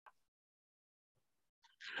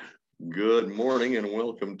Good morning and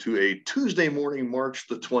welcome to a Tuesday morning, March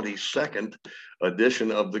the 22nd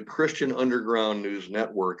edition of the Christian Underground News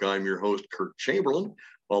Network. I'm your host, Kurt Chamberlain,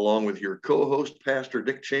 along with your co-host, Pastor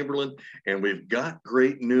Dick Chamberlain, and we've got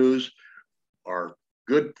great news. Our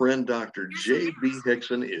good friend, Dr. J.B.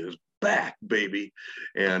 Hixson is back, baby,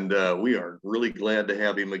 and we are really glad to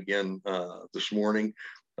have him again this morning.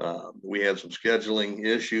 We had some scheduling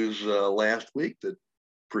issues last week that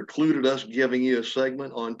precluded us giving you a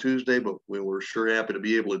segment on Tuesday, but we were sure happy to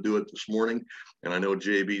be able to do it this morning. And I know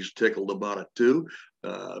JB's tickled about it too,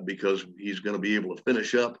 because he's going to be able to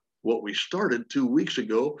finish up what we started 2 weeks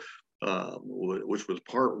ago, which was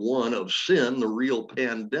part one of Sin, the Real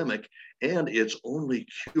Pandemic, and Its Only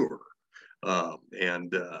Cure. But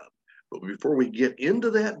before we get into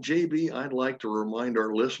that, JB, I'd like to remind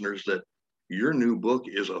our listeners that your new book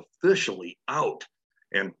is officially out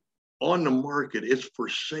and on the market. It's for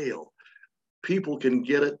sale. People can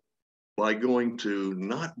get it by going to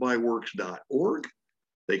notbyworks.org.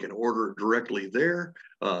 They can order it directly there.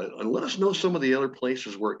 And let us know some of the other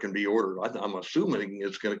places where it can be ordered. I'm assuming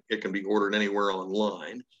it can be ordered anywhere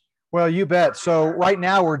online. Well, you bet. So right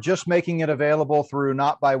now we're just making it available through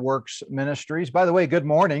Not by Works Ministries. By the way, good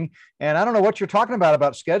morning. And I don't know what you're talking about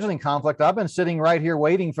scheduling conflict. I've been sitting right here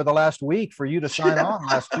waiting for the last week for you to sign on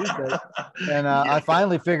last Tuesday. And I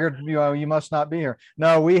finally figured, you must not be here.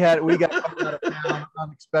 No, we got out of town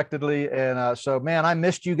unexpectedly. And so, man, I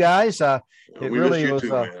missed you guys. It really was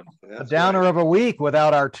a downer of a week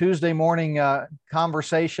without our Tuesday morning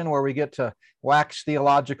conversation where we get to wax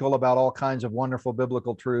theological about all kinds of wonderful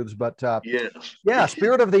biblical truths. But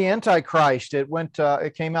Spirit of the Antichrist.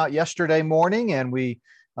 It came out yesterday morning, and we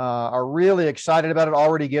are really excited about it,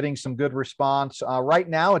 already getting some good response. Right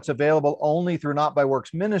now, it's available only through Not by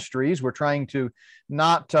Works Ministries. We're trying to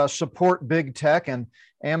not support big tech and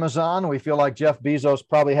Amazon. We feel like Jeff Bezos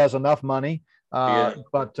probably has enough money,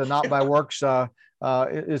 but Not by Works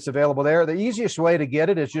it's available there. The easiest way to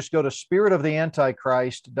get it is just go to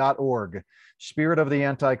spiritoftheantichrist.org,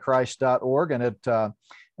 spiritoftheantichrist.org, and it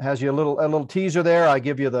has you a little teaser there. I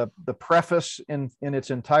give you the preface in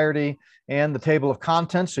its entirety and the table of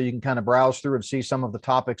contents, so you can kind of browse through and see some of the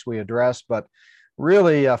topics we address. But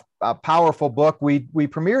really a powerful book. We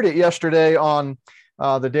premiered it yesterday on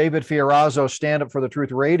the David Fiorazo Stand Up for the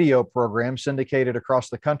Truth radio program, syndicated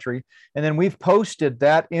across the country. And then we've posted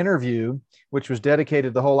that interview, which was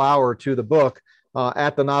dedicated the whole hour to the book,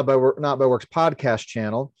 at the Not by Works podcast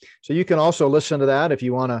channel. So you can also listen to that if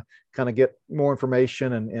you want to kind of get more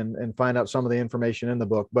information and find out some of the information in the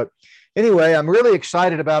book. But anyway, I'm really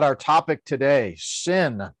excited about our topic today,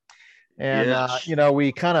 sin. And,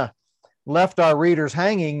 we kind of left our readers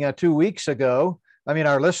hanging 2 weeks ago.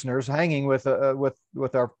 Our listeners hanging with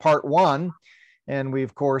our part one. And we,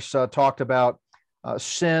 of course, talked about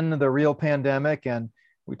sin, the real pandemic. And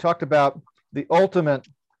we talked about the ultimate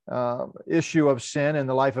issue of sin in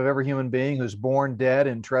the life of every human being who's born dead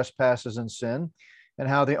in trespasses and sin, and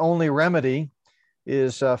how the only remedy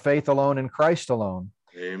is faith alone in Christ alone.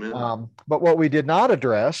 Amen. But what we did not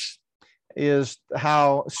address is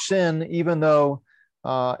how sin, even though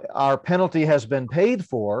our penalty has been paid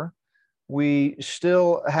for, we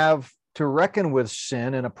still have to reckon with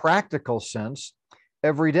sin in a practical sense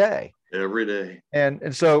every day. Every day.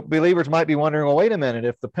 And so believers might be wondering, well, wait a minute,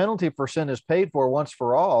 if the penalty for sin is paid for once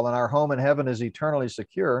for all and our home in heaven is eternally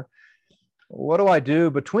secure, what do I do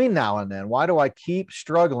between now and then? Why do I keep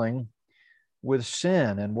struggling with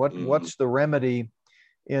sin? And what's the remedy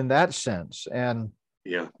in that sense? And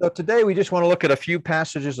so today we just want to look at a few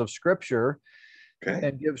passages of Scripture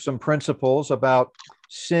and give some principles about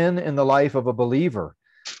sin in the life of a believer.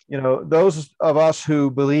 Those of us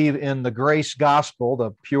who believe in the grace gospel,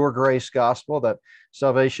 the pure grace gospel, that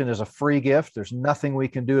salvation is a free gift. There's nothing we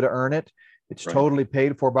can do to earn it. It's totally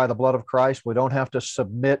paid for by the blood of Christ. We don't have to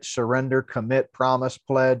submit, surrender, commit, promise,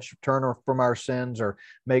 pledge, turn from our sins, or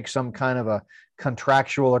make some kind of a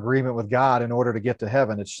contractual agreement with God in order to get to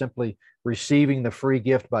heaven. It's simply receiving the free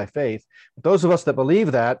gift by faith. But those of us that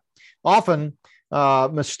believe that often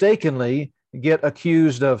mistakenly get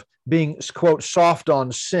accused of being, quote, soft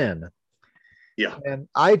on sin. Yeah. And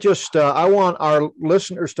I want our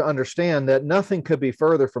listeners to understand that nothing could be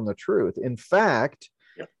further from the truth. In fact,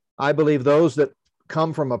 I believe those that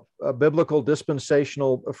come from a biblical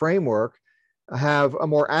dispensational framework have a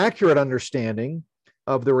more accurate understanding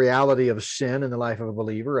of the reality of sin in the life of a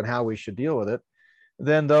believer and how we should deal with it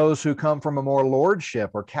than those who come from a more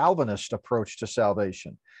lordship or Calvinist approach to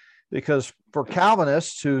salvation. Because for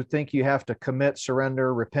Calvinists who think you have to commit,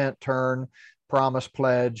 surrender, repent, turn, promise,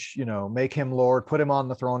 pledge, make him Lord, put him on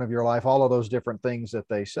the throne of your life, all of those different things that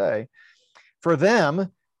they say, for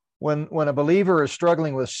them, when a believer is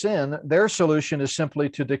struggling with sin, their solution is simply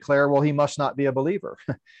to declare, well, he must not be a believer.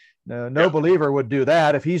 No believer would do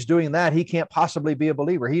that. If he's doing that, he can't possibly be a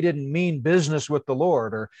believer. He didn't mean business with the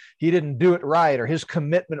Lord, or he didn't do it right, or his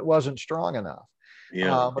commitment wasn't strong enough.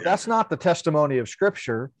 But that's not the testimony of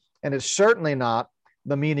Scripture, and it's certainly not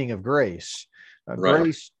the meaning of grace.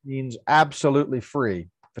 Grace means absolutely free.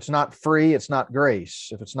 If it's not free, it's not grace.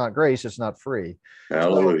 If it's not grace, it's not free.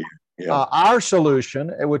 Hallelujah. Our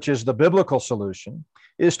solution, which is the biblical solution,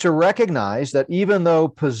 is to recognize that even though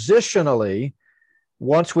positionally,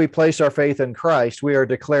 once we place our faith in Christ, we are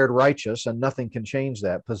declared righteous and nothing can change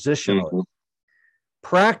that positionally.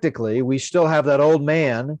 Practically, we still have that old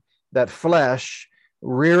man, that flesh,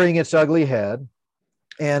 rearing its ugly head.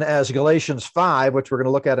 And as Galatians 5, which we're going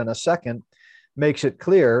to look at in a second, makes it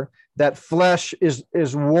clear, that flesh is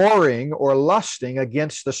warring or lusting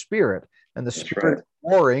against the Spirit, and the Spirit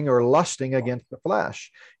warring or lusting against the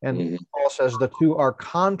flesh. And Paul says the two are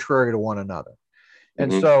contrary to one another.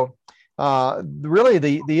 And so really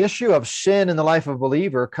the issue of sin in the life of a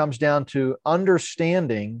believer comes down to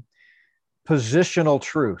understanding positional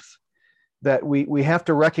truth, that we have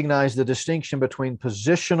to recognize the distinction between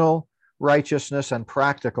positional righteousness and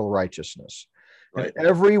practical righteousness. And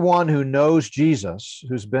everyone who knows Jesus,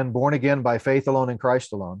 who's been born again by faith alone in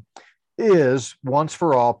Christ alone, is once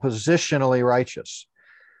for all positionally righteous.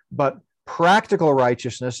 But practical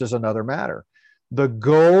righteousness is another matter. The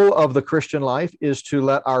goal of the Christian life is to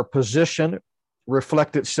let our position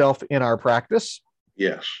reflect itself in our practice.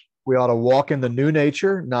 Yes. We ought to walk in the new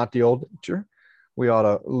nature, not the old nature. We ought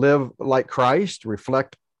to live like Christ,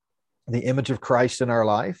 reflect the image of Christ in our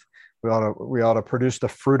life. We ought to produce the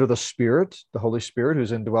fruit of the Spirit, the Holy Spirit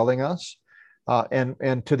who's indwelling us.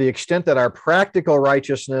 And to the extent that our practical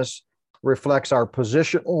righteousness reflects our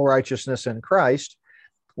positional righteousness in Christ,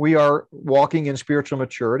 we are walking in spiritual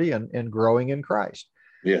maturity and growing in Christ.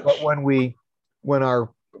 Yes. But when our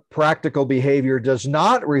practical behavior does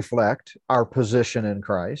not reflect our position in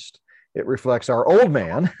Christ, it reflects our old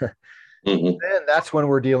man, then that's when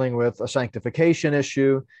we're dealing with a sanctification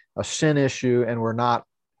issue, a sin issue, and we're not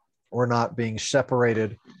being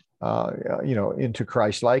separated, into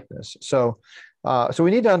Christ likeness. So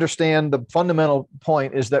we need to understand the fundamental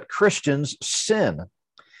point is that Christians sin.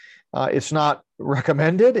 It's not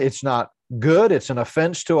recommended. It's not good. It's an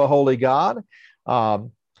offense to a holy God.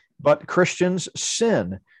 But Christians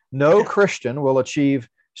sin. No Christian will achieve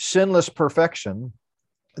sinless perfection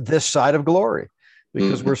this side of glory,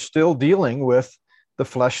 because we're still dealing with the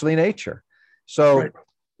fleshly nature. So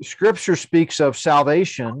Scripture speaks of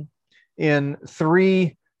salvation in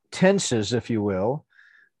three tenses, if you will.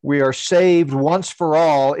 We are saved once for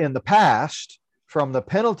all in the past from the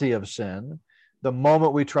penalty of sin the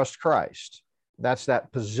moment we trust Christ. That's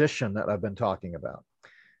that position that I've been talking about.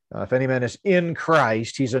 If any man is in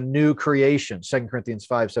Christ, he's a new creation, 2 Corinthians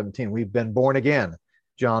 5:17. We've been born again,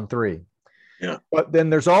 John 3. Yeah. But then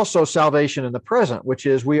there's also salvation in the present, which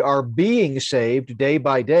is we are being saved day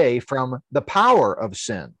by day from the power of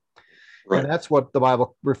sin. And that's what the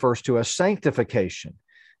Bible refers to as sanctification,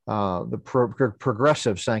 the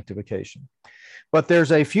progressive sanctification. But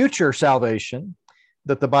there's a future salvation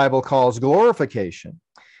that the Bible calls glorification,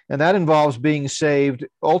 and that involves being saved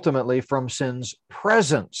ultimately from sin's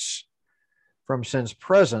presence,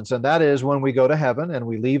 and that is when we go to heaven and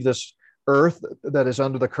we leave this earth that is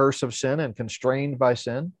under the curse of sin and constrained by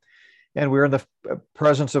sin, and we're in the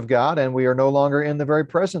presence of God, and we are no longer in the very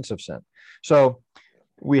presence of sin. So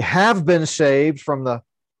we have been saved from the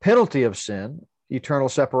penalty of sin, eternal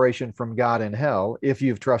separation from God in hell, if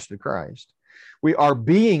you've trusted Christ. We are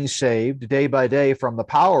being saved day by day from the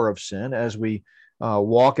power of sin as we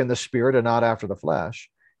walk in the Spirit and not after the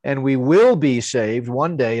flesh. And we will be saved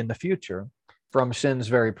one day in the future from sin's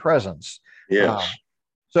very presence. Yes.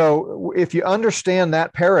 So if you understand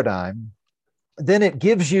that paradigm, then it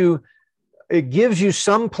gives you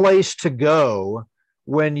some place to go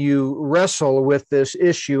when you wrestle with this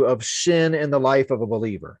issue of sin in the life of a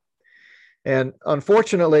believer. And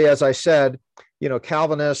unfortunately, as I said,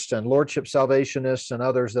 Calvinists and Lordship Salvationists and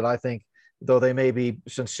others that I think, though they may be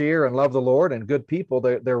sincere and love the Lord and good people,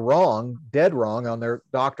 they're wrong, dead wrong on their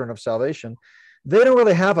doctrine of salvation. They don't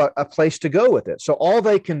really have a place to go with it. So all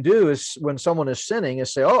they can do is, when someone is sinning,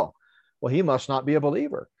 is say, oh, well, he must not be a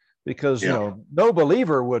believer, because no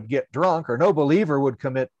believer would get drunk, or no believer would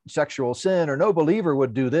commit sexual sin, or no believer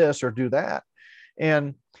would do this or do that.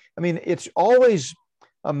 And I mean, it's always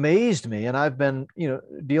amazed me, and I've been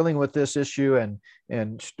dealing with this issue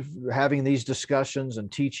and having these discussions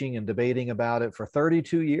and teaching and debating about it for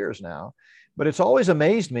 32 years now, but it's always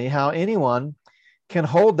amazed me how anyone can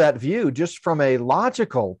hold that view just from a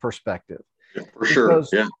logical perspective. Yeah, for sure.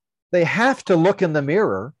 Yeah. They have to look in the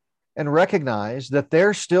mirror and recognize that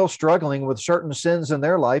they're still struggling with certain sins in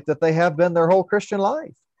their life that they have been their whole Christian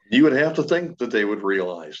life. You would have to think that they would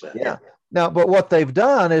realize that. Yeah. Now, but what they've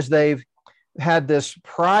done is they've had this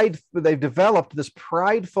pride, they've developed this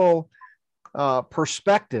prideful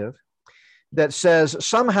perspective that says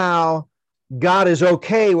somehow God is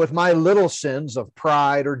okay with my little sins of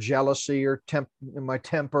pride or jealousy or my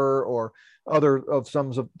temper or other of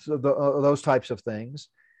some of those types of things.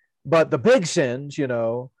 But the big sins,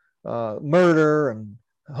 murder and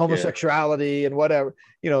homosexuality and whatever,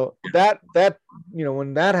 that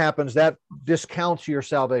when that happens, that discounts your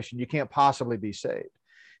salvation. You can't possibly be saved.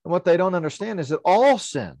 And what they don't understand is that all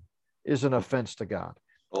sin is an offense to God.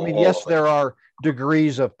 I mean, yes, there are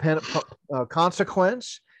degrees of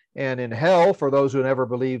consequence, and in hell, for those who never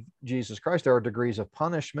believe Jesus Christ, there are degrees of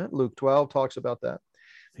punishment. Luke 12 talks about that.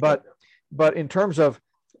 But in terms of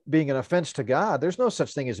being an offense to God, there's no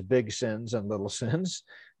such thing as big sins and little sins.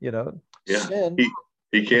 Sin.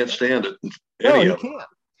 He can't stand it. No, he can't.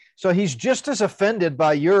 So he's just as offended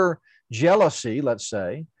by your jealousy, let's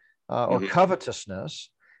say, or covetousness,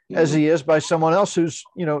 as he is by someone else who's,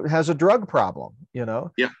 has a drug problem,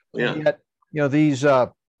 Yeah. And yet,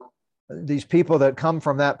 these people that come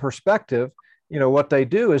from that perspective, what they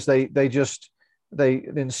do is they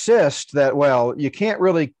insist that, well, you can't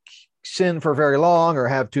really sin for very long or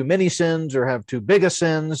have too many sins or have too big of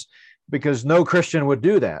sins, because no Christian would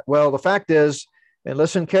do that. Well, the fact is, and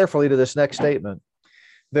listen carefully to this next statement,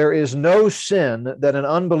 there is no sin that an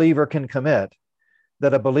unbeliever can commit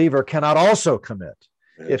that a believer cannot also commit.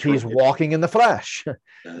 If he's walking in the flesh.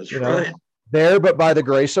 That's right. There, but by the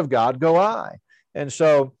grace of God go I. And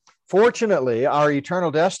so, fortunately, our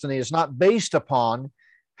eternal destiny is not based upon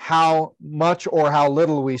how much or how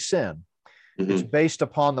little we sin. It's based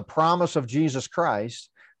upon the promise of Jesus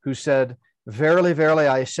Christ, who said, verily, verily,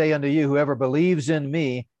 I say unto you, whoever believes in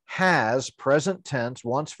me has, present tense,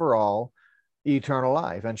 once for all, eternal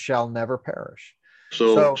life and shall never perish.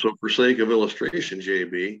 So for sake of illustration,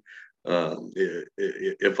 JB,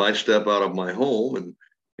 if I step out of my home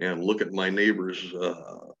and look at my neighbor's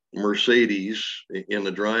Mercedes in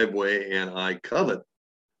the driveway and I covet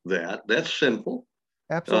that, that's sinful.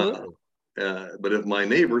 Absolutely. But if my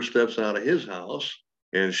neighbor steps out of his house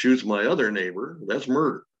and shoots my other neighbor, that's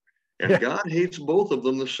murder. And God hates both of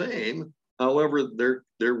them the same. However,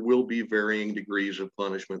 there will be varying degrees of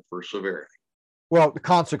punishment for severity. Well, the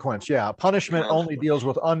consequence, punishment only deals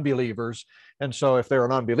with unbelievers. And so if they're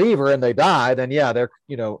an unbeliever and they die, then they're,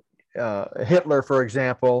 Hitler, for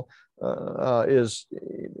example, is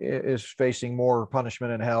facing more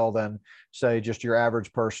punishment in hell than, say, just your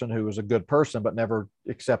average person who was a good person but never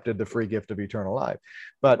accepted the free gift of eternal life.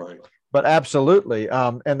 But absolutely,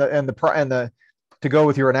 to go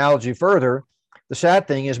with your analogy further, the sad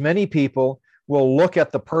thing is many people will look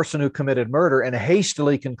at the person who committed murder and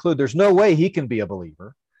hastily conclude there's no way he can be a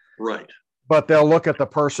believer. Right. But they'll look at the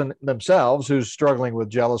person themselves who's struggling with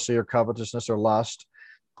jealousy or covetousness or lust,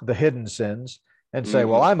 the hidden sins, and say,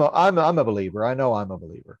 well, I'm a believer. I know I'm a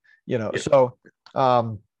believer. So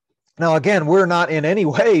now, again, we're not in any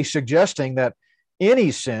way suggesting that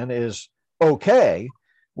any sin is okay.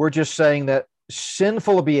 We're just saying that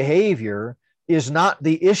sinful behavior is not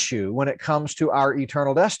the issue when it comes to our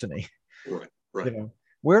eternal destiny. Right.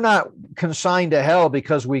 We're not consigned to hell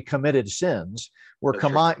because we committed sins. We're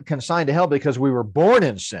consigned to hell because we were born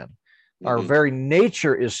in sin. Our very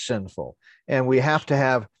nature is sinful, and we have to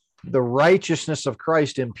have the righteousness of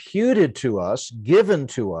Christ imputed to us, given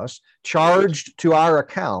to us, charged to our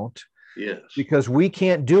account, because we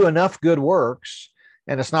can't do enough good works,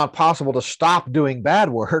 and it's not possible to stop doing bad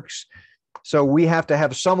works. So we have to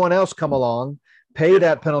have someone else come along, pay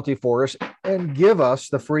that penalty for us, and give us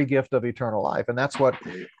the free gift of eternal life. And that's what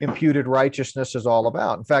imputed righteousness is all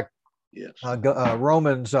about. In fact,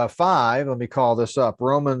 Romans 5, let me call this up.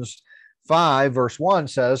 Romans 5, verse 1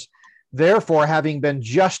 says, therefore, having been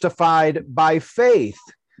justified by faith,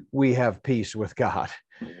 we have peace with God.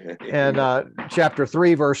 And chapter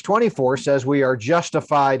 3, verse 24 says, we are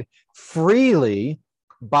justified freely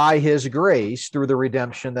by his grace through the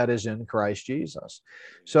redemption that is in Christ Jesus.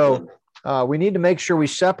 So we need to make sure we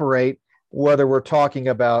separate whether we're talking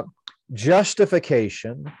about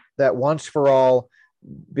justification, that once for all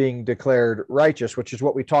being declared righteous, which is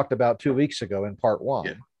what we talked about 2 weeks ago in part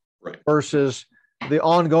 1, versus the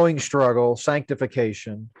ongoing struggle,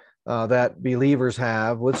 sanctification, that believers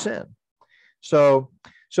have with sin. So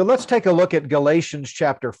let's take a look at Galatians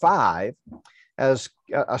chapter 5 as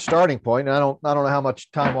a starting point. And I don't know how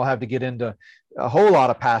much time we'll have to get into a whole lot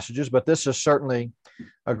of passages, but this is certainly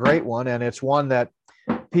a great one, and it's one that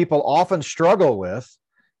people often struggle with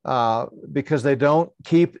because they don't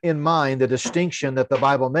keep in mind the distinction that the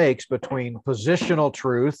Bible makes between positional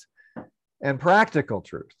truth and practical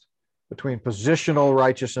truth, between positional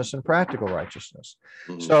righteousness and practical righteousness.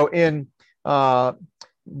 Mm-hmm. So in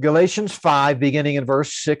Galatians 5, beginning in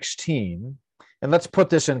verse 16, and let's put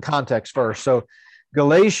this in context first. So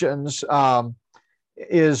Galatians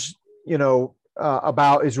is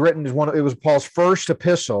written as it was Paul's first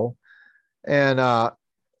epistle, and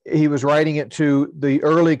he was writing it to the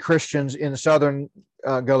early Christians in southern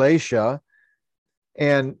Galatia,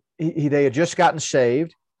 and they had just gotten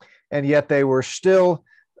saved, and yet they were still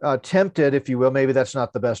tempted, if you will. Maybe that's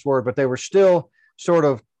not the best word, but they were still sort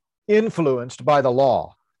of influenced by the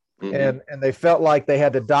law. Mm-hmm. And they felt like they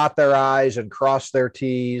had to dot their I's and cross their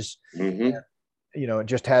T's. Mm-hmm. And,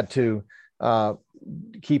 just had to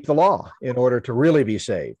keep the law in order to really be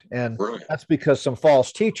saved. And that's because some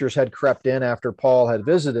false teachers had crept in after Paul had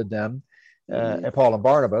visited them, Paul and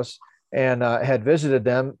Barnabas, and had visited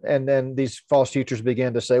them. And then these false teachers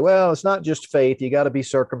began to say, well, it's not just faith. You got to be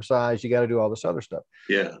circumcised. You got to do all this other stuff.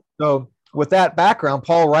 Yeah. So with that background,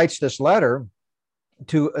 Paul writes this letter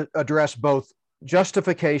to address both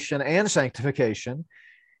justification and sanctification.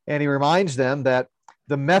 And he reminds them that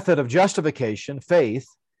the method of justification, faith,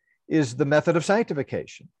 is the method of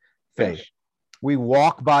sanctification, faith. Yes. We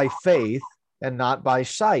walk by faith and not by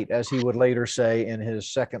sight, as he would later say in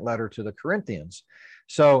his second letter to the Corinthians.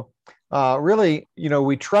 So really,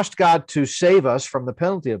 we trust God to save us from the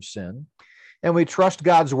penalty of sin, and we trust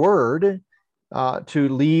God's word to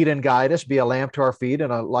lead and guide us, be a lamp to our feet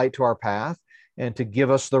and a light to our path, and to give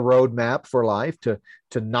us the roadmap for life, to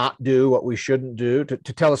not do what we shouldn't do, to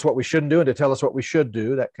tell us what we shouldn't do and to tell us what we should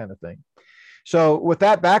do, that kind of thing. So with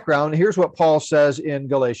that background, here's what Paul says in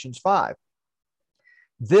Galatians 5.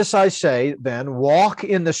 This I say, then, walk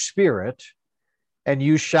in the Spirit, and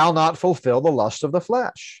you shall not fulfill the lust of the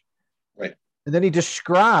flesh. Right. And then he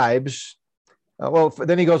describes,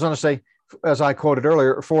 then he goes on to say, as I quoted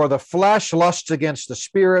earlier, for the flesh lusts against the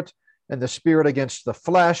Spirit, and the Spirit against the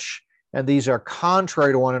flesh, and these are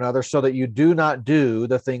contrary to one another, so that you do not do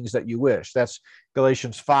the things that you wish. That's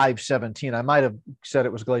Galatians 5:17. I might have said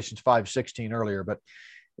it was Galatians 5:16 earlier, but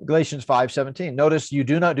Galatians 5:17. Notice, you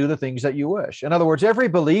do not do the things that you wish. In other words, every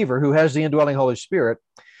believer who has the indwelling Holy Spirit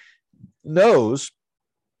knows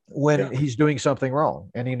when he's doing something wrong,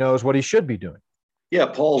 and he knows what he should be doing. Yeah,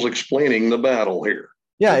 Paul's explaining the battle here.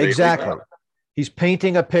 Yeah, exactly. He's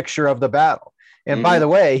painting a picture of the battle. And by the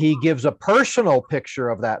way, he gives a personal picture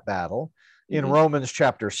of that battle in Romans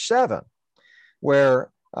chapter 7, where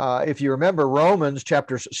if you remember, Romans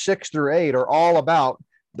chapters 6 through 8 are all about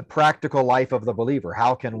the practical life of the believer.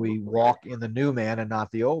 How can we walk in the new man and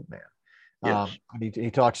not the old man? Yes.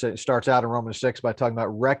 He starts out in Romans 6 by talking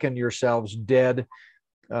about reckon yourselves dead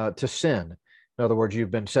to sin. In other words, you've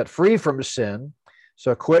been set free from sin.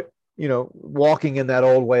 So quit walking in that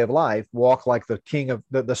old way of life. Walk like the king of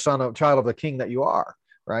the child of the king that you are,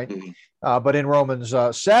 right? Mm-hmm. But in Romans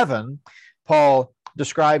 7, Paul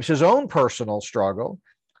describes his own personal struggle,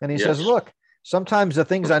 and he says, look, sometimes the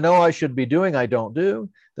things I know I should be doing, I don't do.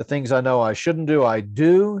 The things I know I shouldn't do, I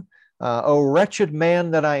do. Oh, wretched man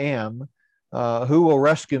that I am, who will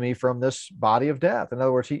rescue me from this body of death? In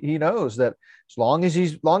other words, he knows that as long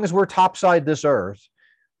as we're topside this earth,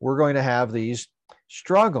 we're going to have these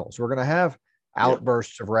struggles. We're going to have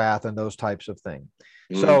outbursts of wrath and those types of things.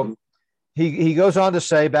 Mm-hmm. So he goes on to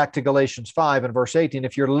say, back to Galatians 5 and verse 18,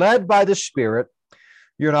 if you're led by the Spirit,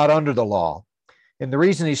 you're not under the law. And the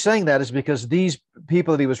reason he's saying that is because these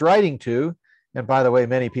people that he was writing to, and by the way,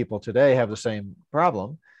 many people today have the same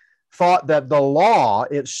problem, thought that the law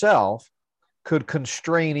itself could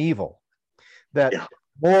constrain evil, that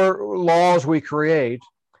more laws we create,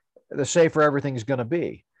 the safer everything's going to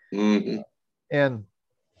be. Mm-hmm. And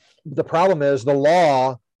the problem is the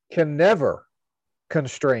law can never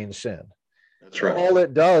constrain sin. That's right. All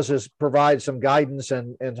it does is provide some guidance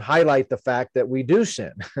and highlight the fact that we do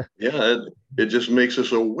sin. It just makes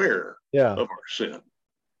us aware of our sin.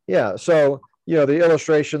 Yeah. So, the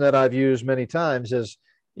illustration that I've used many times is,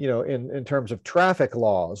 in terms of traffic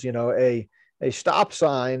laws, a stop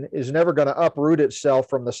sign is never going to uproot itself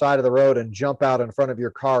from the side of the road and jump out in front of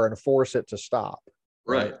your car and force it to stop.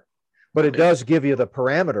 Right. But it does give you the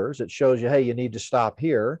parameters. It shows you, hey, you need to stop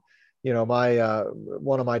here.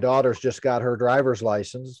 One of my daughters just got her driver's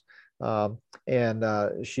license,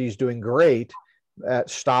 and she's doing great at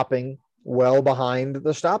stopping well behind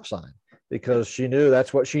the stop sign because she knew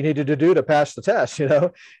that's what she needed to do to pass the test,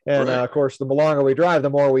 And of course, the longer we drive, the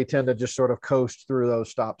more we tend to just sort of coast through those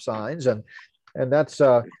stop signs, and that's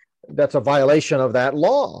that's a violation of that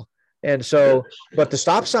law. And so, but the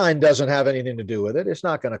stop sign doesn't have anything to do with it. It's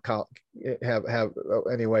not going to have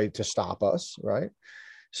any way to stop us, right?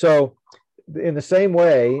 So, in the same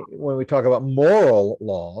way, when we talk about moral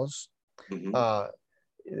laws,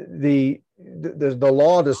 the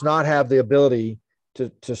law does not have the ability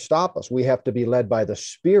to stop us. We have to be led by the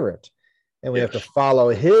Spirit, and we have to follow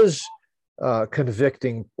His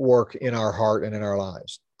convicting work in our heart and in our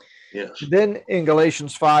lives. Yes. Then in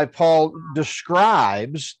Galatians 5, Paul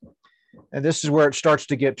describes, and this is where it starts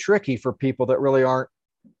to get tricky for people that really aren't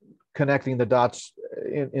connecting the dots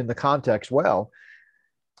in the context well,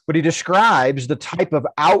 but he describes the type of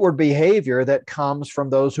outward behavior that comes from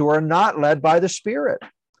those who are not led by the Spirit.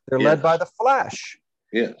 They're led by the flesh.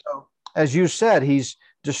 Yes. So, as you said, he's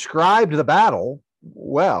described the battle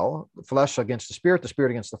well, the flesh against the Spirit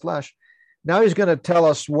against the flesh. Now he's going to tell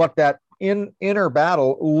us what that inner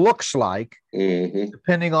battle looks like,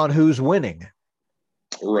 depending on who's winning.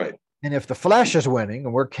 Right. And if the flesh is winning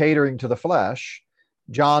and we're catering to the flesh,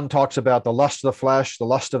 John talks about the lust of the flesh, the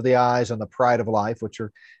lust of the eyes, and the pride of life, which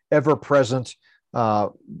are ever-present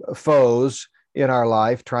foes in our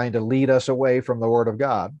life, trying to lead us away from the Word of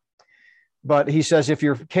God. But he says, if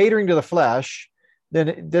you're catering to the flesh,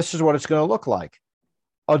 then this is what it's going to look like: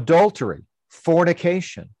 adultery,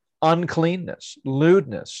 fornication, uncleanness,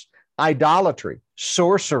 lewdness, idolatry,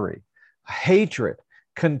 sorcery, hatred,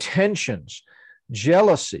 contentions,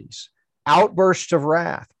 jealousies, outbursts of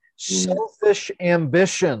wrath, selfish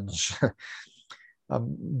ambitions,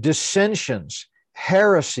 dissensions,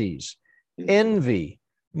 heresies, envy,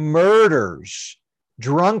 murders,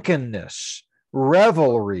 drunkenness,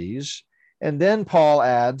 revelries. And then Paul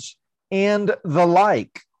adds, and the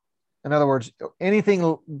like. In other words,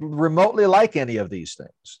 anything remotely like any of these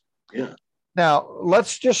things. Yeah. Now,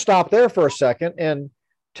 let's just stop there for a second and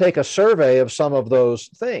take a survey of some of those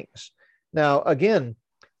things. Now, again,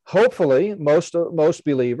 hopefully, most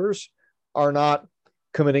believers are not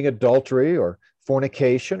committing adultery or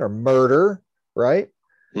fornication or murder, right?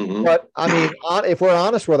 But I mean, if we're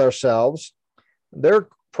honest with ourselves, there are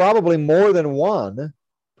probably more than one,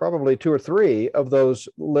 probably two or three of those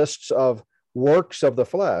lists of works of the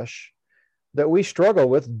flesh that we struggle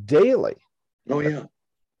with daily. Oh, yeah.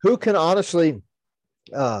 Who can honestly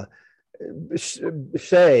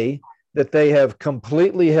say that they have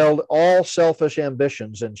completely held all selfish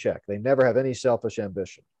ambitions in check? They never have any selfish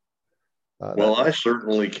ambition. Well, I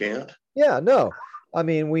certainly can't. Yeah, no. I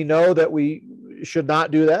mean, we know that we should not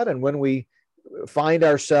do that. And when we find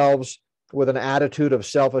ourselves with an attitude of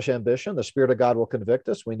selfish ambition, the Spirit of God will convict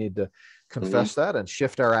us. We need to confess that and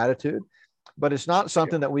shift our attitude. But it's not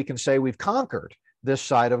something that we can say we've conquered this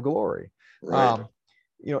side of glory. Right.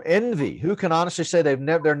 Envy. Who can honestly say they're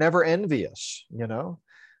never envious?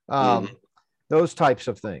 Those types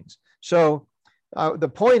of things. So the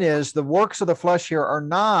point is, the works of the flesh here are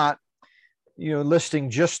not, listing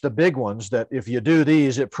just the big ones that if you do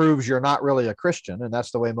these, it proves you're not really a Christian. And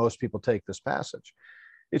that's the way most people take this passage.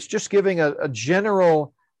 It's just giving a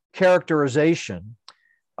general characterization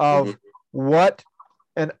of what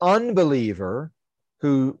an unbeliever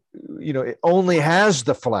who, only has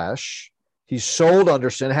the flesh, he's sold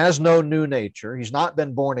under sin, has no new nature, he's not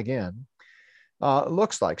been born again,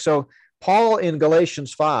 looks like. So Paul in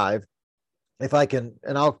Galatians 5, if I can,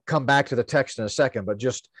 and I'll come back to the text in a second, but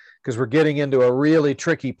just because we're getting into a really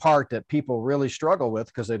tricky part that people really struggle with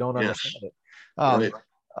because they don't understand it.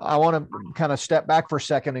 I want to kind of step back for a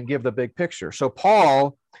second and give the big picture. So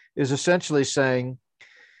Paul is essentially saying,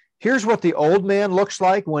 here's what the old man looks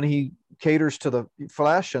like when he caters to the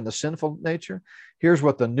flesh and the sinful nature. Here's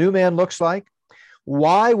what the new man looks like.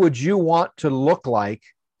 Why would you want to look like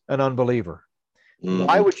an unbeliever?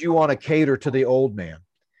 Why would you want to cater to the old man?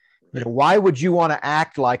 Why would you want to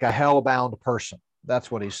act like a hell-bound person?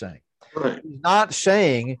 That's what he's saying. Right. He's not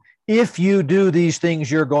saying, if you do these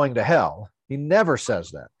things, you're going to hell. He never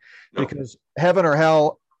says that, because heaven or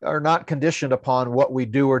hell are not conditioned upon what we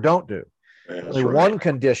do or don't do. Only one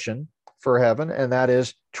condition for heaven, and that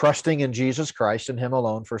is trusting in Jesus Christ and Him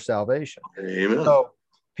alone for salvation. Amen. So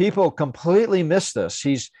people completely miss this.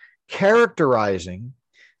 He's characterizing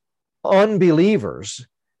unbelievers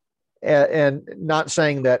and not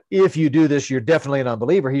saying that if you do this, you're definitely an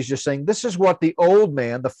unbeliever. He's just saying this is what the old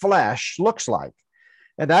man, the flesh, looks like.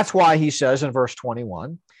 And that's why he says in verse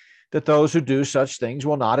 21 that those who do such things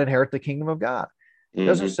will not inherit the kingdom of God. It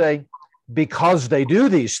doesn't say because they do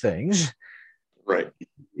these things. Right.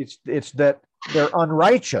 It's that they're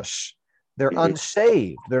unrighteous. They're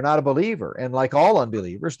unsaved. They're not a believer. And like all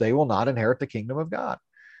unbelievers, they will not inherit the kingdom of God.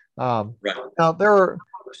 Now, there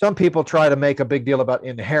some people try to make a big deal about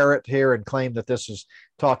inherit here and claim that this is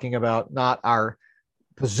talking about not our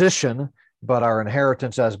position, but our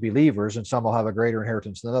inheritance as believers, and some will have a greater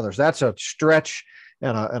inheritance than others. That's a stretch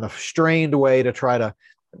and a strained way to try to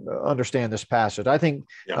understand this passage. I think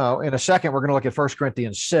in a second, we're going to look at 1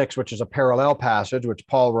 Corinthians 6, which is a parallel passage, which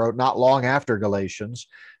Paul wrote not long after Galatians.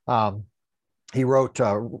 He wrote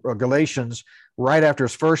Galatians right after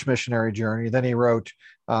his first missionary journey. Then he wrote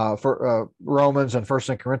for Romans and 1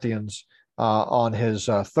 Corinthians on his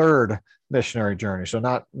third missionary journey. So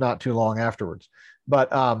not too long afterwards. But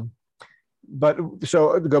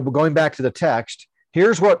so going back to the text,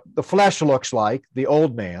 here's what the flesh looks like, the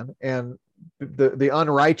old man, and the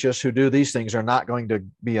unrighteous who do these things are not going to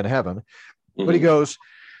be in heaven. Mm-hmm. But he goes,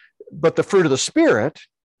 but the fruit of the Spirit,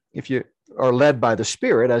 if you are led by the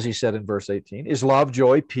Spirit, as he said in verse 18, is love,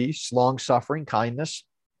 joy, peace, long-suffering, kindness,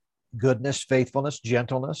 goodness, faithfulness,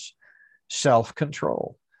 gentleness,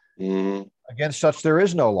 self-control. Mm-hmm. Against such there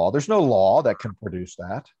is no law. There's no law that can produce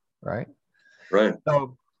that, right? Right.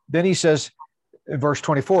 So then he says in verse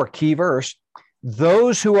 24, key verse,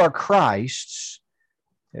 those who are Christ's,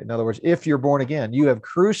 in other words, if you're born again, you have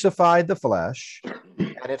crucified the flesh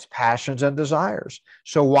and its passions and desires.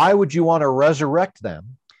 So why would you want to resurrect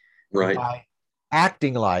them? Right. By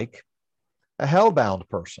acting like a hellbound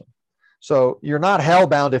person. So you're not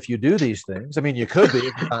hellbound if you do these things. I mean, you could be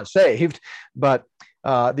if you're not saved, but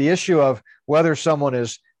the issue of whether someone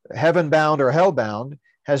is heaven-bound or hell-bound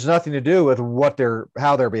has nothing to do with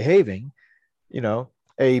how they're behaving. You know,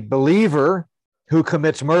 a believer who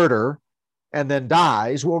commits murder and then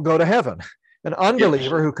dies will go to heaven. An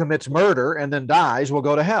unbeliever who commits murder and then dies will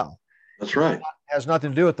go to hell. That's right. It has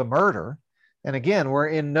nothing to do with the murder. And again, we're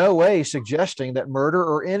in no way suggesting that murder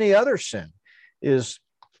or any other sin is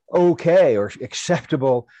okay or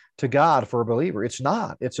acceptable to God for a believer. It's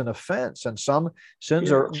not. It's an offense. And some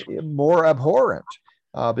sins are more abhorrent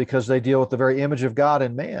because they deal with the very image of God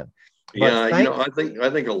in man. But I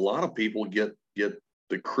think a lot of people get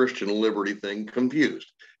the Christian liberty thing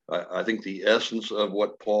confused. I think the essence of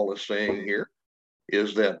what Paul is saying here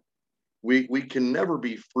is that we can never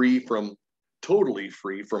be totally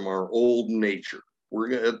free from our old nature.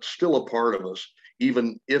 It's still a part of us,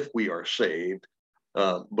 even if we are saved.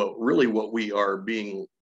 But really what we are being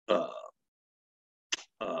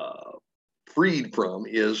freed from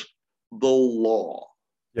is the law.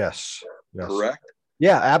 Yes. Correct?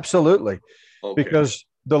 Yeah, absolutely. Okay. Because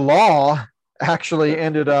the law actually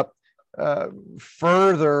ended up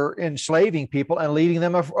further enslaving people and leading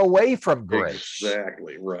them away from grace.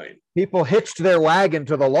 Exactly, right. People hitched their wagon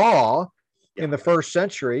to the law in the first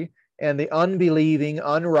century, and the unbelieving,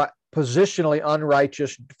 positionally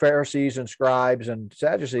unrighteous Pharisees and scribes and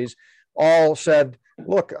Sadducees all said,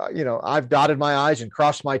 look, I've dotted my I's and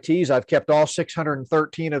crossed my T's. I've kept all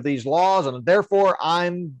 613 of these laws, and therefore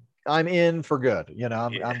I'm in for good.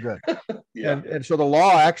 I'm good. And so the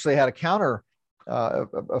law actually had a counter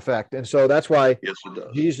effect. And so that's why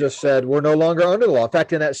Jesus said, we're no longer under the law. In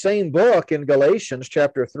fact, in that same book in Galatians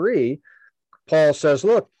chapter 3, Paul says,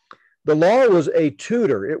 look, the law was a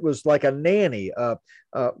tutor. It was like a nanny,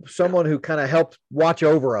 someone who kind of helped watch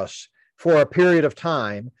over us for a period of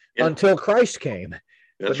time until Christ came.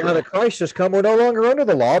 But now that Christ has come, we're no longer under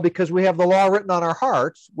the law because we have the law written on our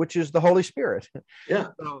hearts, which is the Holy Spirit. Yeah.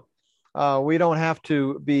 So we don't have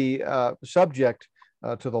to be subject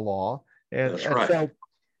to the law.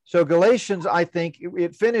 So Galatians, I think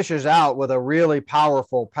it finishes out with a really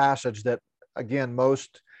powerful passage that, again,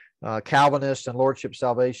 most Calvinists and Lordship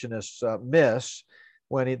Salvationists miss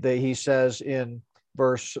when he says in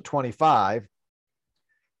verse 25,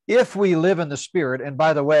 if we live in the Spirit, and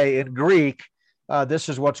by the way, in Greek, this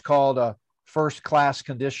is what's called a first-class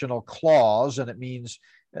conditional clause, and it means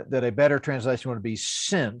that a better translation would be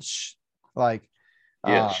since, like,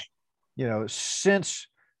 since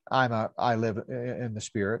I live in the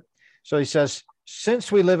Spirit. So he says,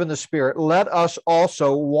 since we live in the Spirit, let us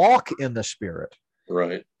also walk in the Spirit.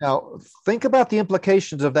 Right. Now, think about the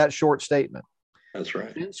implications of that short statement. That's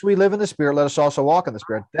right. Since we live in the Spirit, let us also walk in the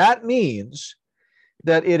Spirit. That means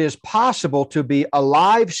that it is possible to be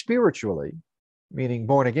alive spiritually, meaning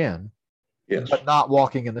born again, but not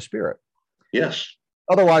walking in the Spirit. Yes.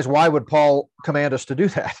 Otherwise, why would Paul command us to do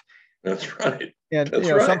that? That's right. And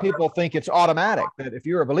some people think it's automatic that if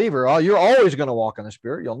you're a believer, you're always going to walk in the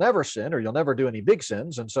Spirit. You'll never sin, or you'll never do any big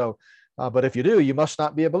sins. And so, but if you do, you must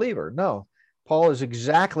not be a believer. No, Paul is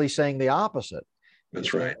exactly saying the opposite.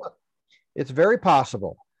 That's right. It's very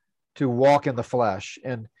possible to walk in the flesh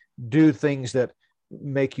and do things that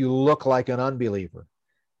make you look like an unbeliever.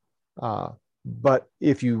 But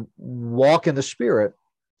if you walk in the Spirit,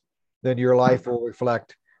 then your life will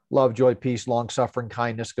reflect love, joy, peace, long suffering,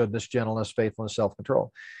 kindness, goodness, gentleness, faithfulness,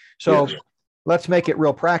 self-control. So let's make it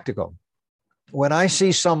real practical. When I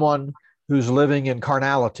see someone who's living in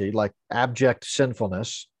carnality, like abject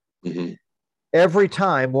sinfulness, every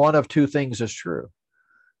time one of two things is true.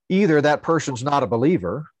 Either that person's not a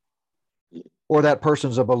believer, or that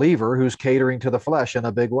person's a believer who's catering to the flesh in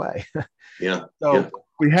a big way. So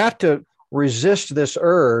we have to resist this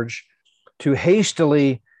urge to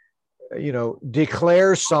hastily,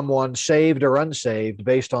 declare someone saved or unsaved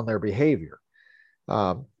based on their behavior.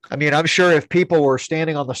 I mean, I'm sure if people were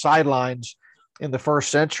standing on the sidelines in the first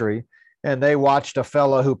century and they watched a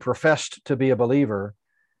fellow who professed to be a believer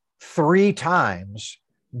 3 times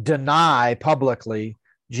deny publicly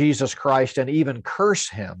Jesus Christ and even curse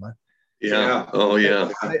him.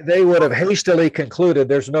 They would have hastily concluded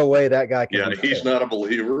there's no way that guy can be he's saved. Not a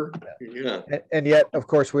believer. And yet, of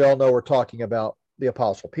course, we all know we're talking about the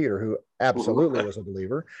Apostle Peter, who absolutely was a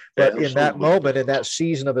believer. But in that moment, in that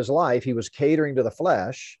season of his life, he was catering to the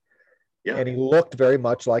flesh, and he looked very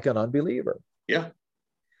much like an unbeliever.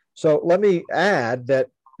 So let me add that,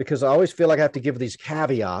 because I always feel like I have to give these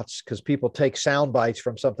caveats because people take sound bites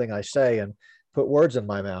from something I say and put words in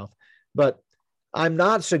my mouth. But I'm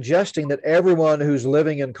not suggesting that everyone who's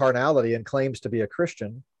living in carnality and claims to be a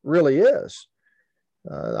Christian really is.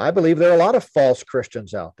 I believe there are a lot of false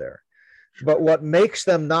Christians out there. But what makes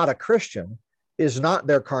them not a Christian is not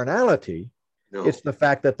their carnality. No. It's the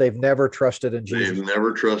fact that they've never trusted in Jesus. They've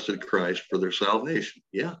never trusted Christ for their salvation.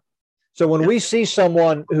 So when we see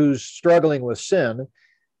someone who's struggling with sin,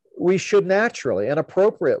 we should naturally and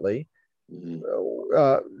appropriately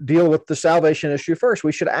deal with the salvation issue first.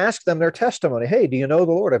 We should ask them their testimony. Hey, do you know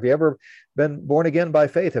the Lord? Have you ever been born again by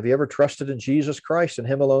faith? Have you ever trusted in Jesus Christ and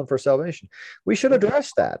him alone for salvation? We should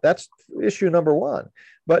address that. That's issue number one.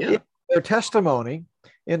 But if their testimony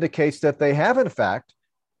indicates that they have, in fact,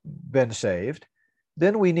 been saved,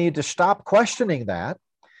 then we need to stop questioning that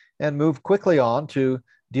and move quickly on to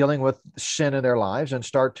dealing with sin in their lives and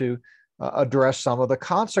start to address some of the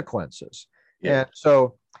consequences. And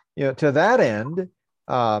so, to that end,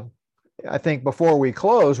 I think before we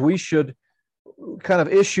close, we should kind of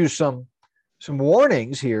issue some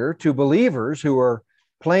warnings here to believers who are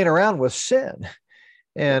playing around with sin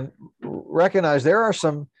and recognize there are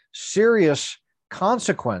some serious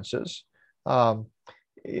consequences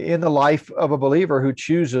in the life of a believer who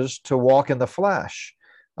chooses to walk in the flesh.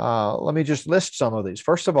 Let me just list some of these.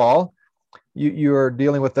 First of all, you are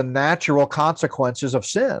dealing with the natural consequences of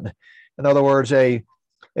sin. In other words, a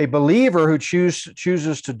believer who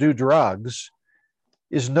chooses to do drugs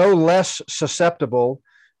is no less susceptible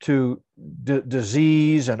to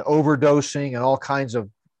disease and overdosing and all kinds of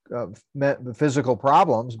physical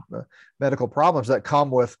problems, medical problems that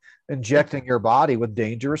come with injecting your body with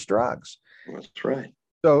dangerous drugs. That's right.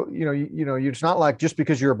 So, it's not like just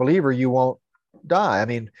because you're a believer, you won't die. I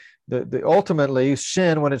mean, the ultimately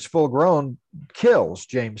sin, when it's full grown, kills,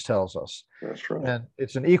 James tells us. That's right. And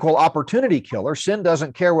it's an equal opportunity killer. Sin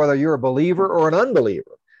doesn't care whether you're a believer or an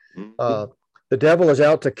unbeliever. The devil is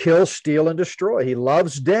out to kill, steal, and destroy. He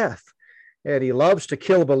loves death, and he loves to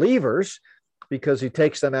kill believers because he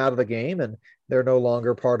takes them out of the game and they're no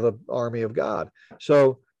longer part of the army of God.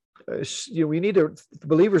 So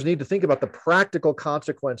believers need to think about the practical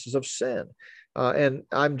consequences of sin. And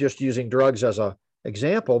I'm just using drugs as an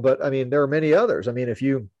example, but I mean, there are many others. I mean, if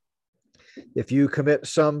you commit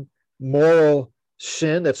some moral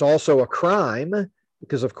sin that's also a crime,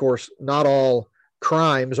 because of course, not all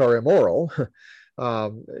crimes are immoral.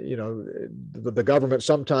 The government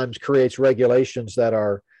sometimes creates regulations that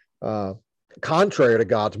are contrary to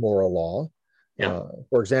God's moral law.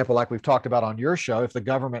 For example, like we've talked about on your show, if the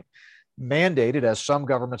government mandated, as some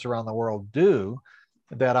governments around the world do,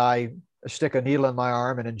 that I stick a needle in my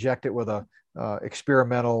arm and inject it with a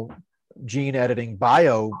experimental gene editing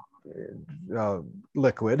bio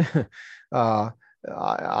liquid,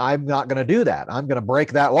 I'm not going to do that. I'm going to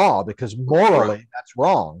break that law because morally that's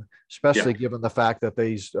wrong, especially given the fact that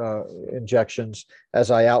these injections,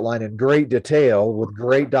 as I outline in great detail with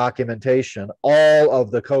great documentation, all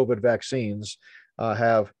of the COVID vaccines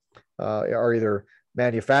are either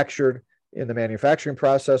manufactured in the manufacturing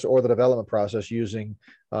process or the development process using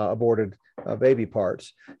aborted baby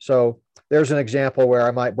parts. So there's an example where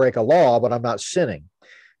I might break a law, but I'm not sinning.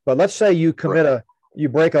 But let's say you commit you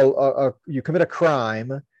commit a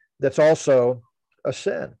crime that's also a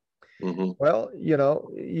sin. Well,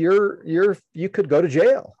 you could go to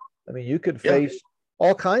jail. I mean, you could face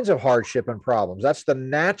all kinds of hardship and problems. That's the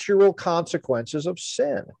natural consequences of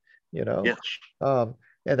sin, and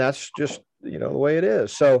that's just, the way it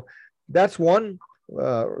is. So that's one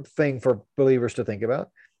thing for believers to think about.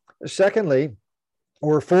 Secondly,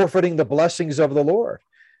 we're forfeiting the blessings of the Lord.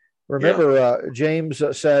 Remember, James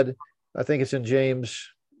said, I think it's in James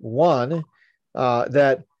 1,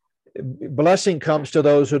 that blessing comes to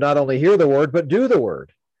those who not only hear the word, but do the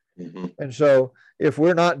word. Mm-hmm. And so if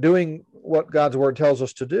we're not doing what God's word tells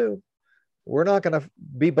us to do, we're not going to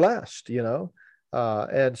be blessed,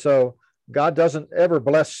 and so God doesn't ever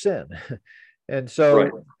bless sin. And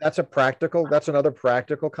so that's another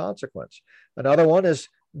practical consequence. Another one is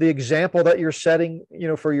the example that you're setting,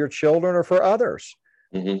 for your children or for others.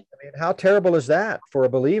 Mm-hmm. I mean, how terrible is that for a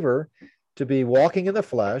believer to be walking in the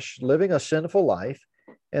flesh, living a sinful life,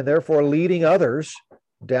 and therefore leading others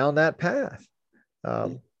down that path?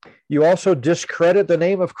 You also discredit the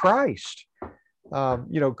name of Christ.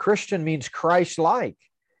 Christian means Christ-like.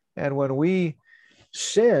 And when we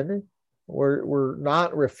sin, we're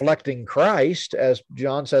not reflecting Christ, as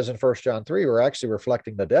John says in 1 John 3, we're actually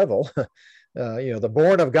reflecting the devil. The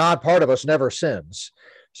born of God part of us never sins.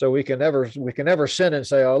 So we can never sin and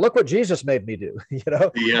say, oh, look what Jesus made me do,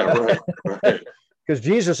 Yeah, right. Because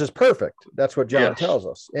Jesus is perfect. That's what John tells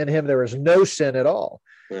us. In him, there is no sin at all.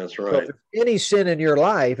 That's right. So if there's any sin in your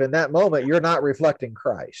life, in that moment, you're not reflecting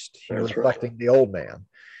Christ. You're reflecting the old man.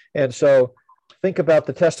 And so think about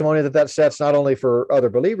the testimony that sets not only for other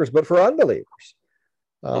believers, but for unbelievers.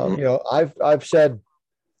 I've said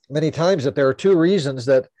many times that there are two reasons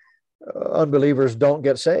that unbelievers don't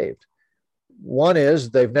get saved. One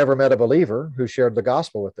is they've never met a believer who shared the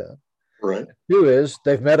gospel with them. Right. Two is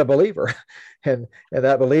they've met a believer, and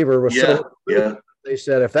that believer was they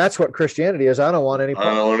said, if that's what Christianity is, I don't want any part.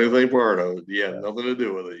 I don't want anything part of it. Yeah, nothing to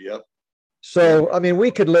do with it. Yep. So, I mean,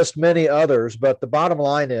 we could list many others, but the bottom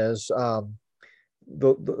line is, I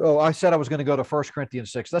said I was going to go to 1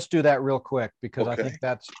 Corinthians 6. Let's do that real quick, because I think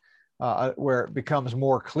that's where it becomes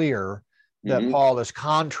more clear that Paul is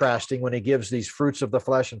contrasting when he gives these fruits of the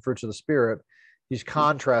flesh and fruits of the spirit. He's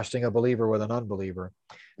contrasting a believer with an unbeliever.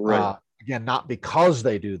 Right. Again, not because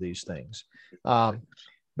they do these things.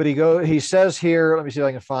 But he says here, let me see if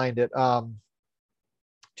I can find it. 1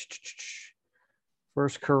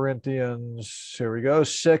 Corinthians, here we go,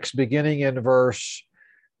 6, beginning in verse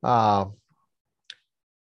 9.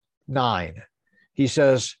 He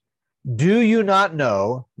says, do you not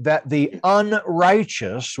know that the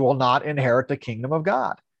unrighteous will not inherit the kingdom of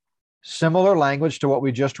God? Similar language to what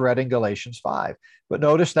we just read in Galatians 5. But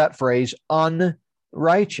notice that phrase,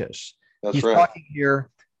 unrighteous. He's talking here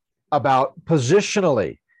about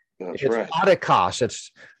positionally. It's adikos.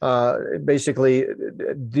 It's basically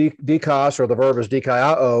dikos, or the verb is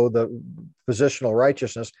dikaiao, the positional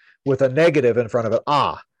righteousness, with a negative in front of it.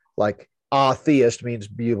 Like atheist means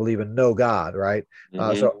you believe in no God, right?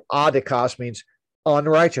 So adikos means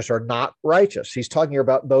unrighteous or not righteous. He's talking here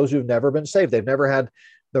about those who've never been saved. They've never had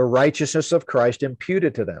the righteousness of Christ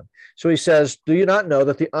imputed to them. So he says, do you not know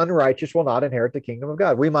that the unrighteous will not inherit the kingdom of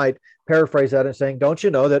God? We might paraphrase that in saying, don't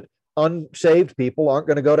you know that unsaved people aren't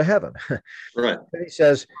going to go to heaven? Right. And he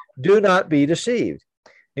says, do not be deceived.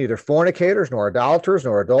 Neither fornicators, nor idolaters,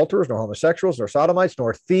 nor adulterers, nor homosexuals, nor sodomites,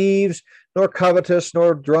 nor thieves, nor covetous,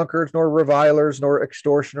 nor drunkards, nor revilers, nor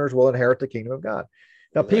extortioners will inherit the kingdom of God.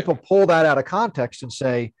 Now, people pull that out of context and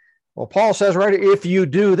say, well, Paul says right here, if you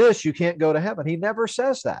do this, you can't go to heaven. He never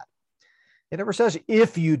says that. He never says,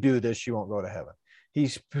 if you do this, you won't go to heaven. He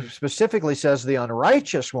specifically says the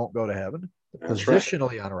unrighteous won't go to heaven,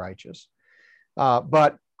 positionally unrighteous.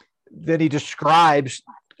 But then he describes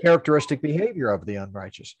characteristic behavior of the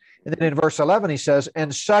unrighteous. And then in verse 11, he says,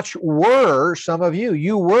 and such were some of you.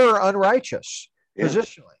 You were unrighteous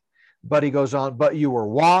positionally. But he goes on, but you were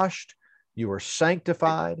washed, you were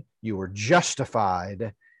sanctified, you were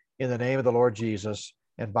justified in the name of the Lord Jesus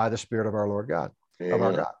and by the Spirit of our Lord God, of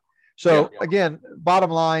our God. So again,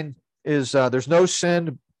 bottom line is there's no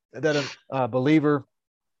sin that a believer,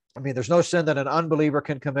 there's no sin that an unbeliever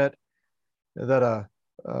can commit that a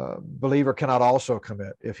believer cannot also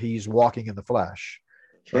commit if he's walking in the flesh.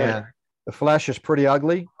 And the flesh is pretty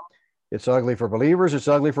ugly. It's ugly for believers. It's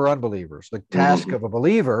ugly for unbelievers. The task of a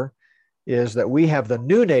believer is that we have the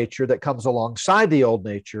new nature that comes alongside the old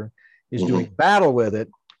nature, is doing battle with it.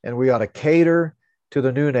 And we ought to cater to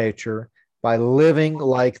the new nature by living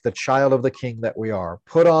like the child of the King that we are.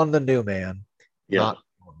 Put on the new man, not the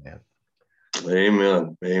old man.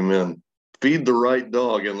 Amen. Amen. Feed the right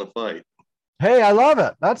dog in the fight. Hey, I love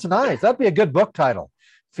it. That's nice. That'd be a good book title.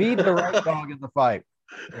 Feed the right dog in the fight.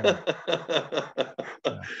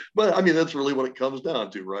 But that's really what it comes down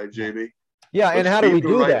to, right, JB? Yeah. And how do we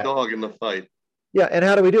do that? Feed the right dog in the fight. Yeah. And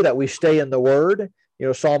how do we do that? We stay in the word.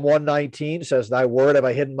 Psalm 119 says, thy word have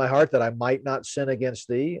I hidden in my heart that I might not sin against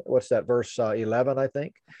thee. What's that? Verse 11, I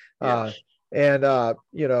think. Yes. And,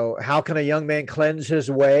 how can a young man cleanse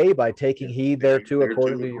his way? By taking heed thereto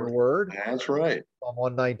according to your word. That's right. Psalm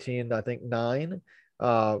 119, I think 9.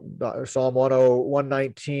 Psalm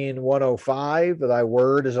 119, 105, thy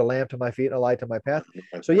word is a lamp to my feet and a light to my path.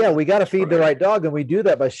 So yeah, we got to feed the right dog. And we do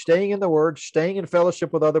that by staying in the word, staying in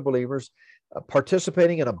fellowship with other believers,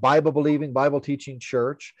 participating in a Bible believing, Bible teaching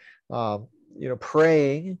church,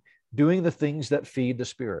 praying, doing the things that feed the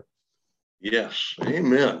spirit. Yes.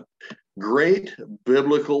 Amen. Great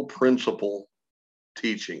biblical principle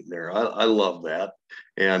teaching there. I love that.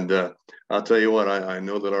 And I'll tell you what, I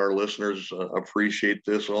know that our listeners appreciate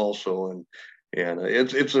this also. And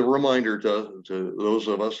it's a reminder to those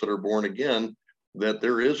of us that are born again that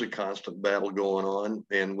there is a constant battle going on,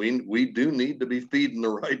 and we do need to be feeding the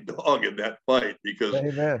right dog in that fight, because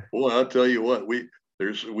Amen. Well, I'll tell you what, we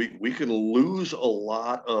can lose a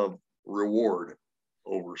lot of reward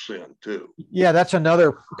over sin too. Yeah, that's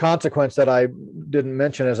another consequence that I didn't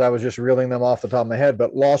mention as I was just reeling them off the top of my head,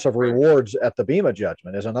 but loss of rewards at the Bema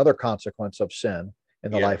judgment is another consequence of sin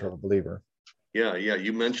in the life of a believer. Yeah.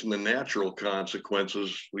 You mentioned the natural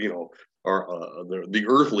consequences, are the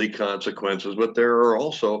earthly consequences, but there are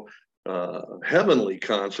also heavenly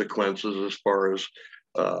consequences as far as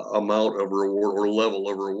amount of reward or level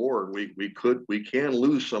of reward. We can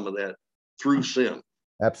lose some of that through sin.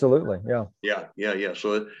 Absolutely. Yeah. Yeah.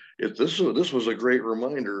 So this was a great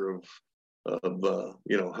reminder of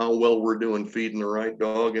how well we're doing feeding the right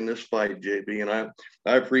dog in this fight, JB. And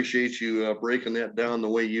I appreciate you breaking that down the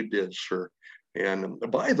way you did, sir. And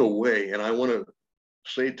by the way, and I want to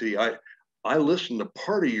say to you, I listened to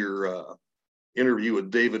part of your interview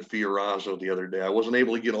with David Fiorazo the other day. I wasn't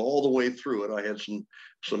able to get all the way through it. I had some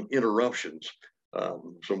interruptions,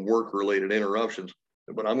 some work related interruptions.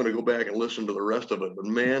 But I'm going to go back and listen to the rest of it. But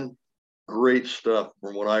man, great stuff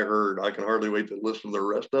from what I heard. I can hardly wait to listen to the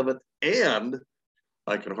rest of it. And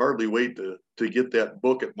I can hardly wait to get that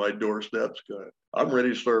book at my doorstep. I'm ready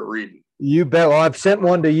to start reading. You bet. Well, I've sent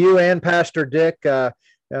one to you and Pastor Dick.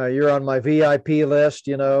 You're on my VIP list,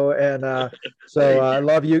 and so I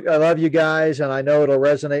love you. I love you guys, and I know it'll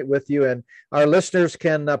resonate with you. And our listeners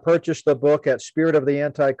can purchase the book at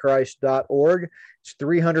spiritoftheantichrist.org. It's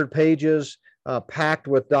 300 pages. Packed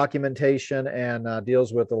with documentation and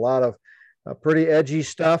deals with a lot of pretty edgy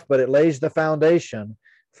stuff, but it lays the foundation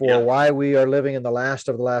for why we are living in the last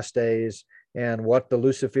of the last days and what the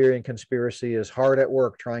Luciferian conspiracy is hard at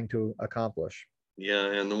work trying to accomplish.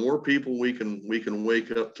 Yeah, and the more people we can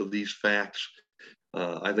wake up to these facts,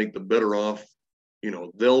 I think the better off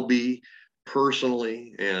they'll be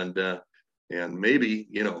personally, and maybe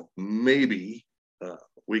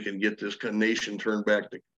we can get this nation turned back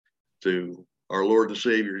to our Lord and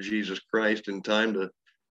Savior Jesus Christ in time to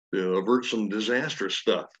avert some disastrous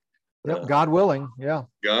stuff. Yep, God willing. Yeah.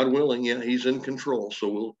 God willing. Yeah, He's in control.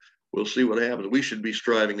 So we'll see what happens. We should be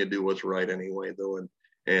striving to do what's right anyway, though,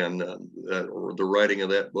 and the writing of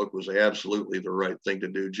that book was absolutely the right thing to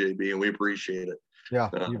do, JB, and we appreciate it. Yeah.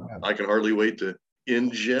 I can hardly wait to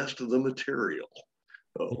ingest the material.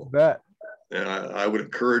 You bet. And I would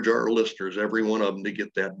encourage our listeners, every one of them, to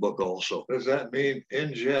get that book also. Does that mean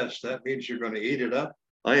ingest? That means you're going to eat it up?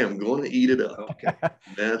 I am going to eat it up. Okay.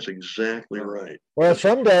 That's exactly right. Well,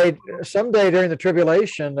 someday during the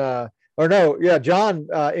tribulation, John,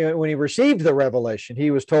 when he received the revelation,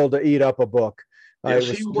 he was told to eat up a book. Yes,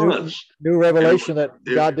 he was. New revelation that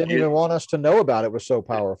God didn't even want us to know about. It was so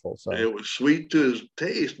powerful. So it was sweet to his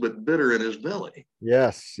taste, but bitter in his belly.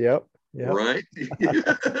 Yes. Yep. Right.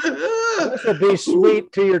 This will be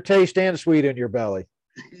sweet to your taste and sweet in your belly.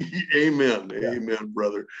 Amen. Amen,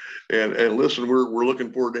 brother. And listen, we're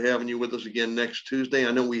looking forward to having you with us again next Tuesday.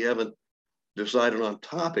 I know we haven't decided on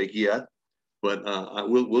topic yet, but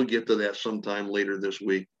we'll get to that sometime later this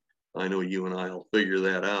week. I know you and I'll figure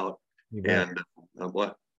that out. And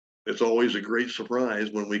it's always a great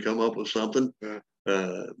surprise when we come up with something.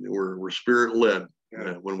 We're spirit led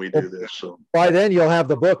when we do this. So by then you'll have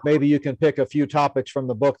the book. Maybe you can pick a few topics from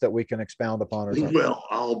the book that we can expound upon. Or something. Well,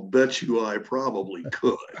 I'll bet you I probably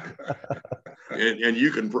could, and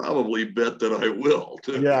you can probably bet that I will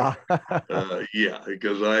too. Yeah,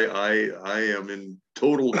 because I am in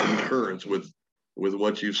total concurrence with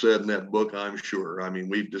what you said in that book. I'm sure. I mean,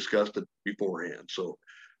 we've discussed it beforehand. So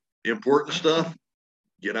important stuff.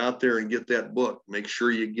 Get out there and get that book. Make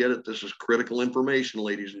sure you get it. This is critical information,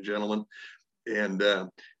 ladies and gentlemen. And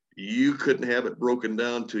you couldn't have it broken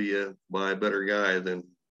down to you by a better guy than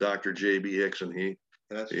Dr. J.B. Hixson.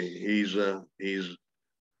 He's a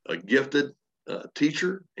gifted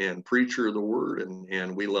teacher and preacher of the word,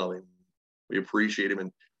 and we love him. We appreciate him.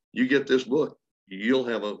 And you get this book, you'll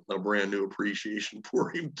have a brand new appreciation for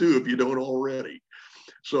him too, if you don't already.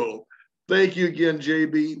 So thank you again,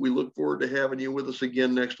 JB. We look forward to having you with us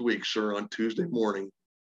again next week, sir, on Tuesday morning.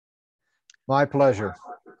 My pleasure.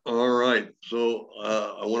 All right. So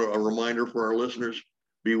I want a reminder for our listeners,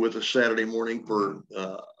 be with us Saturday morning for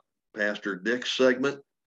Pastor Dick's segment.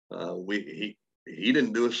 He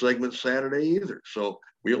didn't do a segment Saturday either. So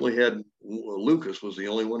we only had, Lucas was the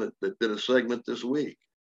only one that did a segment this week.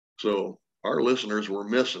 So our listeners were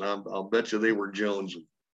missing. I'll bet you they were jonesing.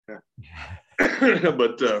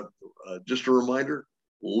 But just a reminder,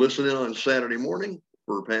 listen in on Saturday morning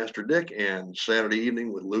for Pastor Dick and Saturday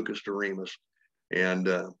evening with Lucas Doremus. And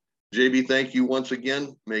JB, thank you once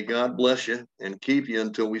again. May God bless you and keep you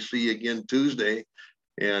until we see you again Tuesday.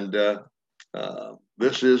 And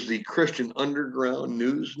this is the Christian Underground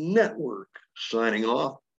News Network signing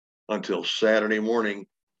off. Until Saturday morning,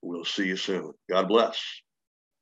 we'll see you soon. God bless.